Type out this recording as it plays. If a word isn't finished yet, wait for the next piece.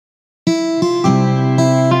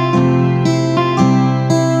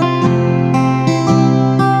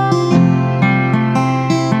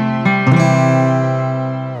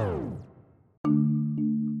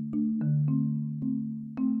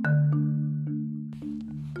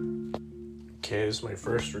Okay, this is my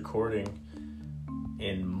first recording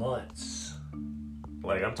in months.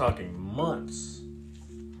 Like, I'm talking months.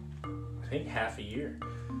 I think half a year.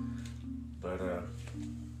 But,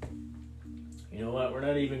 you know what? We're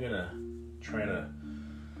not even gonna try to...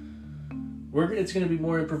 It's gonna be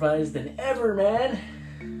more improvised than ever, man!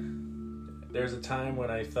 There's a time when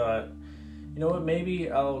I thought, you know what, maybe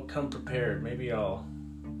I'll come prepared. Maybe I'll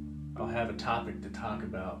have a topic to talk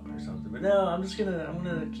about or something. But no, I'm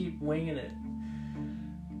gonna keep winging it.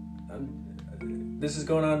 This is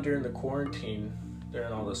going on during the quarantine,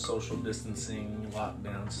 during all the social distancing,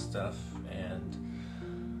 lockdown stuff,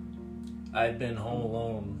 and I've been home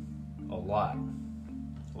alone a lot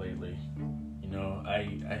lately. You know,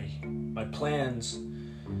 my plans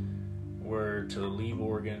were to leave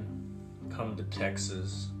Oregon, come to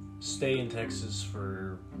Texas, stay in Texas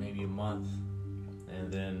for maybe a month,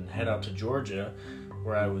 and then head out to Georgia,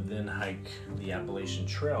 where I would then hike the Appalachian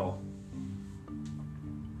Trail.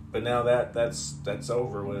 But now that's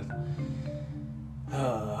over with.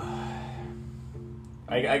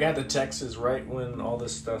 I got to Texas right when all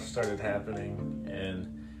this stuff started happening,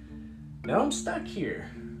 and now I'm stuck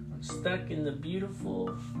here. I'm stuck in the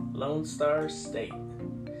beautiful Lone Star State.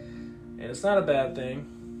 And it's not a bad thing.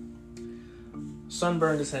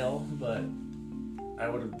 Sunburned as hell, but I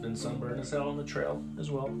would have been sunburned as hell on the trail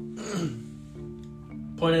as well.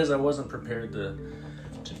 Point is, I wasn't prepared to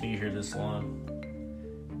be here this long.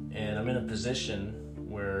 And I'm in a position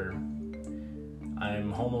where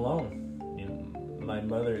I'm home alone. You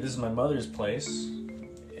know, this is my mother's place,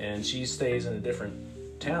 and she stays in a different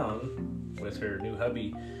town with her new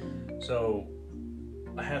hubby. So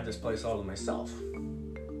I have this place all to myself,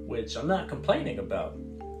 which I'm not complaining about.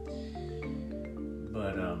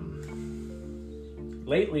 But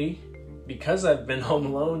lately, because I've been home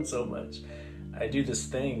alone so much, I do this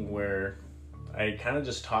thing where I kind of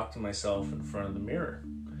just talk to myself in front of the mirror.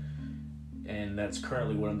 And that's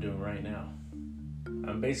currently what I'm doing right now.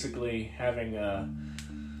 I'm basically having a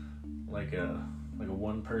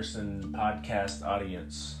one-person podcast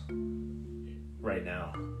audience right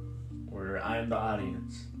now, where I'm the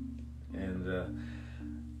audience. And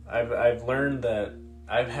I've learned that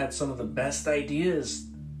I've had some of the best ideas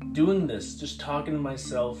doing this, just talking to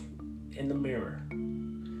myself in the mirror.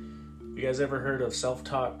 You guys ever heard of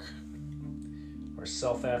self-talk or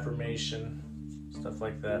self-affirmation, stuff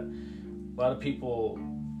like that? A lot of people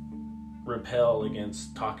repel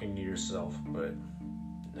against talking to yourself, but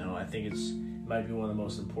no, I think it might be one of the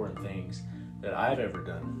most important things that I've ever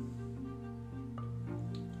done.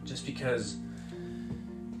 Just because,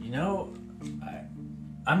 you know,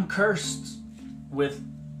 I'm cursed with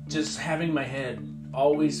just having my head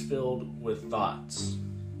always filled with thoughts.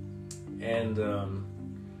 And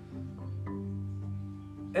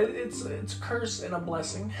it's a curse and a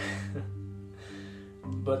blessing.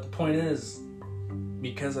 But the point is,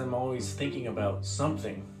 because I'm always thinking about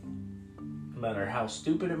something, no matter how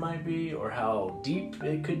stupid it might be, or how deep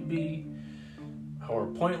it could be, or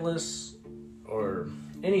pointless, or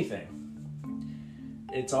anything,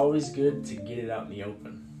 it's always good to get it out in the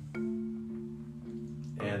open.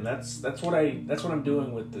 And that's what I'm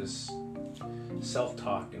doing with this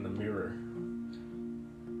self-talk in the mirror.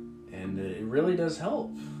 And it really does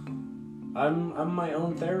help. I'm my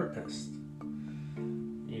own therapist.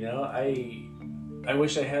 You know, I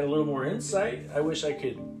wish I had a little more insight. I wish I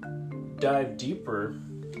could dive deeper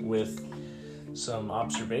with some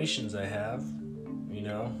observations I have, you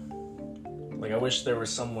know. Like, I wish there was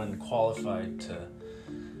someone qualified to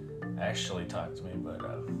actually talk to me, but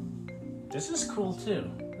this is cool too.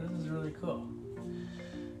 This is really cool.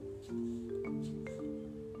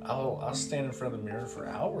 I'll stand in front of the mirror for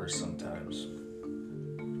hours sometimes.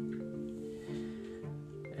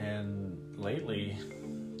 And lately,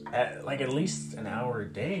 at least an hour a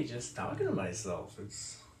day, just talking to myself.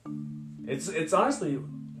 It's honestly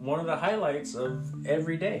one of the highlights of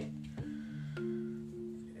every day.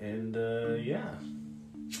 And yeah,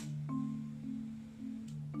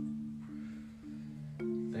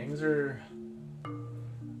 things are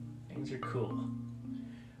cool.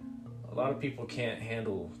 A lot of people can't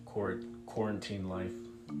handle quarantine life.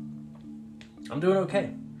 I'm doing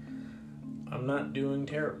okay. I'm not doing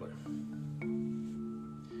terribly.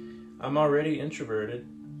 I'm already introverted,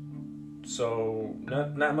 so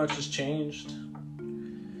not much has changed.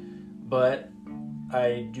 But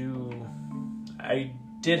I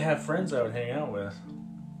did have friends I would hang out with,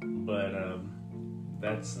 but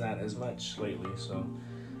that's not as much lately. So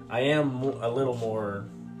I am a little more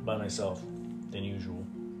by myself than usual.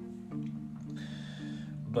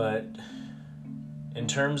 But in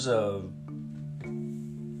terms of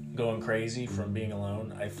going crazy from being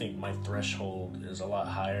alone, I think my threshold is a lot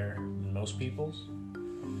higher than most people's.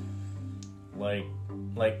 Like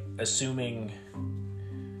assuming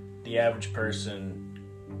the average person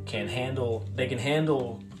can handle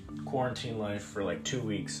quarantine life for like 2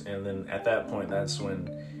 weeks, and then at that point, that's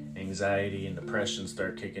when anxiety and depression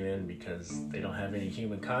start kicking in because they don't have any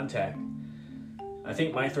human contact. I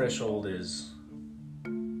think my threshold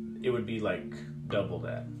it would be like double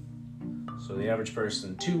that. So the average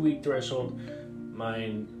person, 2-week threshold,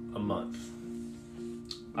 mine a month.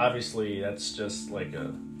 Obviously, that's just like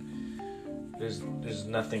there's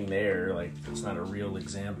nothing there, like it's not a real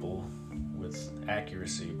example with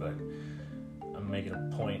accuracy, but I'm making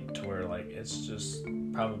a point to where like it's just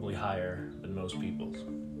probably higher than most people's.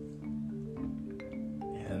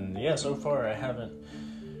 And yeah, so far I haven't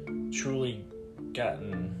truly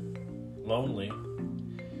gotten lonely.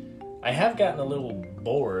 I have gotten a little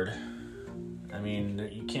bored. I mean,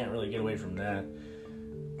 you can't really get away from that.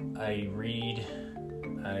 I read,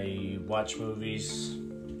 I watch movies,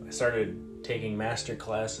 I started taking master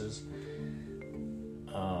classes,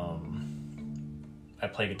 I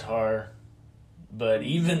play guitar, but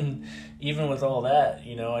even with all that,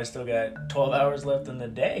 I still got 12 hours left in the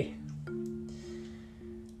day.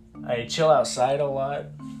 I chill outside a lot.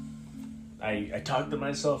 I talk to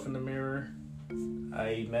myself in the mirror.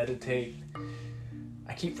 I meditate.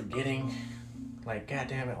 I keep forgetting. Like, God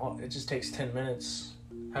damn it, it just takes 10 minutes.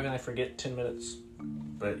 How can I forget 10 minutes?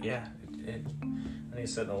 But yeah, I need to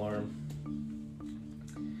set an alarm.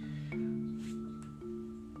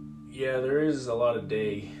 Yeah, there's a lot of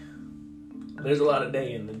day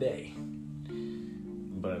in the day.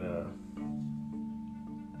 But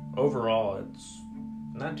overall, it's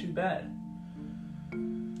not too bad.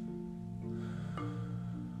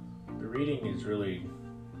 The reading is really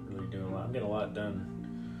doing a lot. I'm getting a lot done.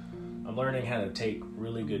 I'm learning how to take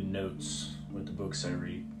really good notes with the books I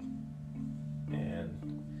read. And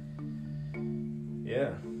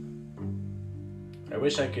yeah, I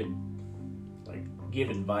wish I could give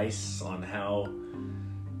advice on how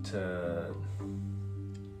to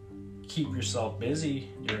keep yourself busy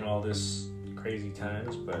during all this crazy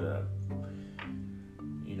times, but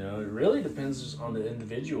it really depends on the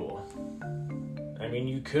individual. I mean,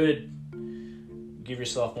 you could give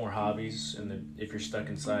yourself more hobbies, if you're stuck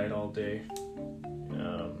inside all day.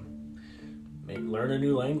 Learn a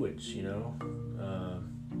new language,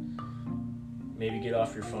 maybe get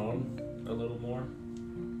off your phone a little more.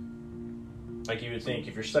 Like you would think,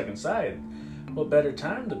 if you're stuck inside, what better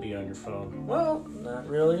time to be on your phone? Well, not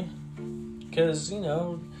really, because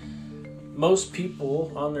most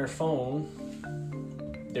people on their phone,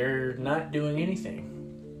 they're not doing anything.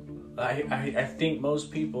 I think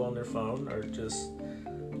most people on their phone are just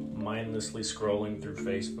mindlessly scrolling through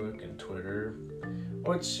Facebook and Twitter,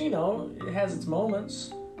 which, it has its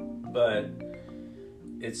moments, but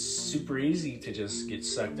it's super easy to just get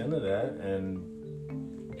sucked into that and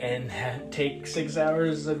take 6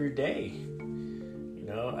 hours of your day.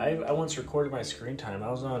 I once recorded my screen time. I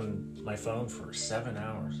was on my phone for 7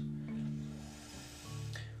 hours.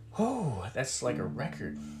 Oh, that's like a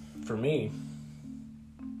record for me.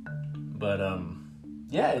 But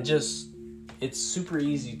yeah, it's super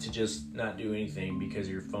easy to just not do anything because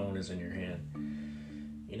your phone is in your hand.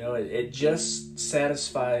 It just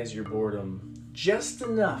satisfies your boredom just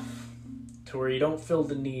enough to where you don't feel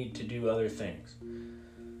the need to do other things.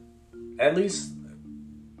 At least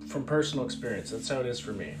from personal experience, that's how it is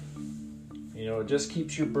for me. It just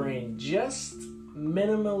keeps your brain just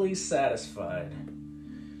minimally satisfied,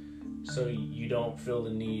 so you don't feel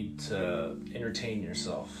the need to entertain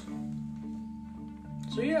yourself.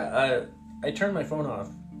 So yeah, I turn my phone off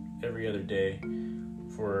every other day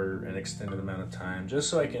for an extended amount of time, just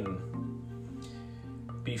so I can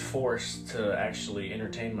be forced to actually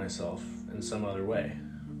entertain myself in some other way.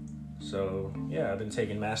 So yeah, I've been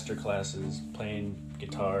taking master classes, playing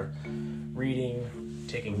guitar, reading,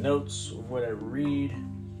 taking notes of what I read.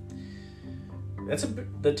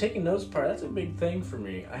 The taking notes part, that's a big thing for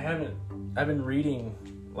me. I've been reading,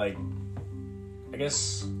 I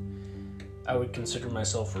guess I would consider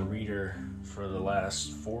myself a reader for the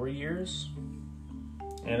last 4 years.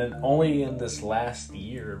 And only in this last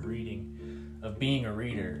year of being a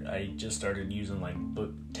reader, I just started using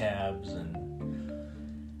book tabs and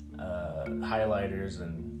highlighters,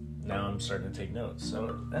 and now I'm starting to take notes.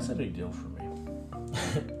 So that's a big deal for me.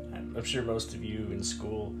 I'm sure most of you in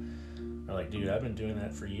school are like, dude, I've been doing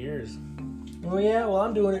that for years. Well, yeah,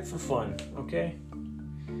 I'm doing it for fun, okay?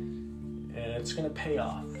 And it's gonna pay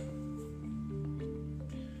off.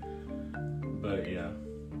 But yeah,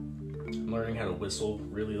 I'm learning how to whistle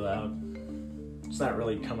really loud. It's not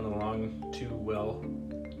really coming along too well.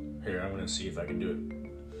 Here, I'm gonna see if I can do it.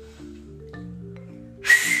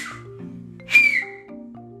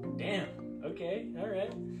 Damn. Okay. All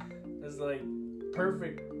right. That's like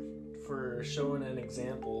perfect for showing an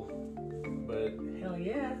example. But hell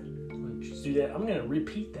yeah, let's do that. I'm gonna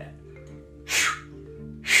repeat that.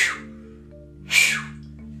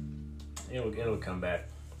 It'll come back.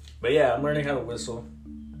 But yeah, I'm learning how to whistle.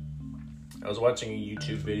 I was watching a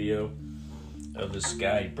YouTube video of this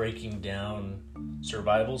guy breaking down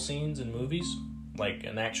survival scenes in movies, like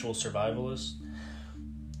an actual survivalist.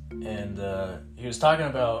 And he was talking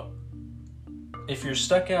about if you're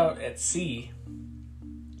stuck out at sea,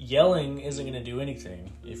 yelling isn't going to do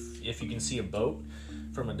anything. If you can see a boat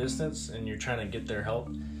from a distance and you're trying to get their help,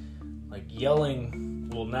 like yelling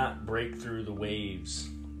will not break through the waves,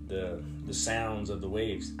 the sounds of the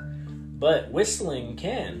waves. But whistling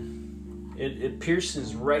can. It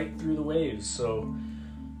pierces right through the waves. So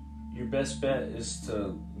your best bet is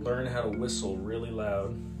to learn how to whistle really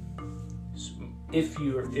loud if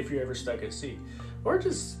you're ever stuck at sea, or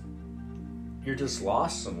you're just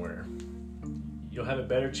lost somewhere. You'll have a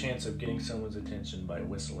better chance of getting someone's attention by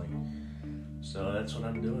whistling. So that's what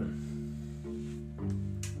I'm doing.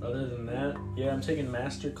 Other than that, yeah, I'm taking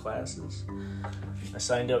master classes. I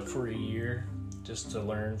signed up for a year just to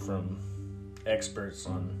learn from experts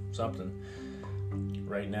on something.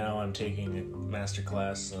 Right now I'm taking a master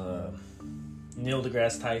class, Neil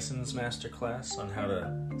deGrasse Tyson's master class on how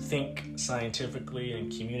to think scientifically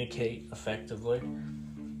and communicate effectively.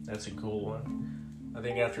 That's a cool one. I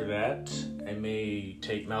think after that I may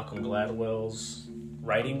take Malcolm Gladwell's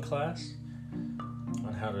writing class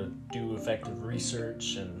on how to do effective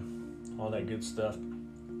research and all that good stuff.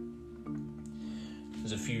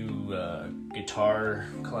 There's a few guitar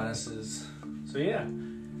classes. So yeah,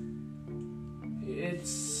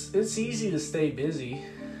 it's easy to stay busy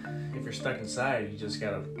if you're stuck inside. You just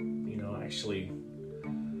gotta, actually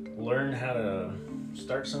learn how to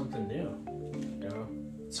start something new.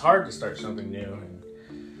 It's hard to start something new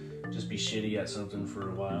and just be shitty at something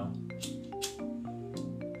for a while.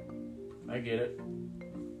 I get it.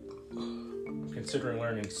 Considering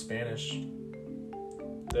learning Spanish,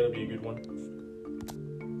 that'll be a good one.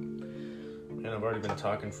 And I've already been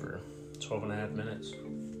talking for 12 and a half minutes.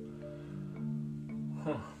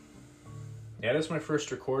 Huh. Yeah, that's my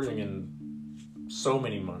first recording in so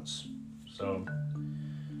many months. So,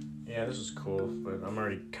 yeah, this is cool, but I'm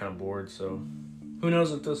already kind of bored, so who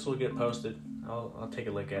knows if this will get posted. I'll take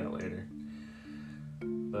a look at it later.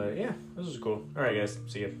 But yeah, this is cool. Alright guys,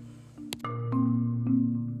 see ya.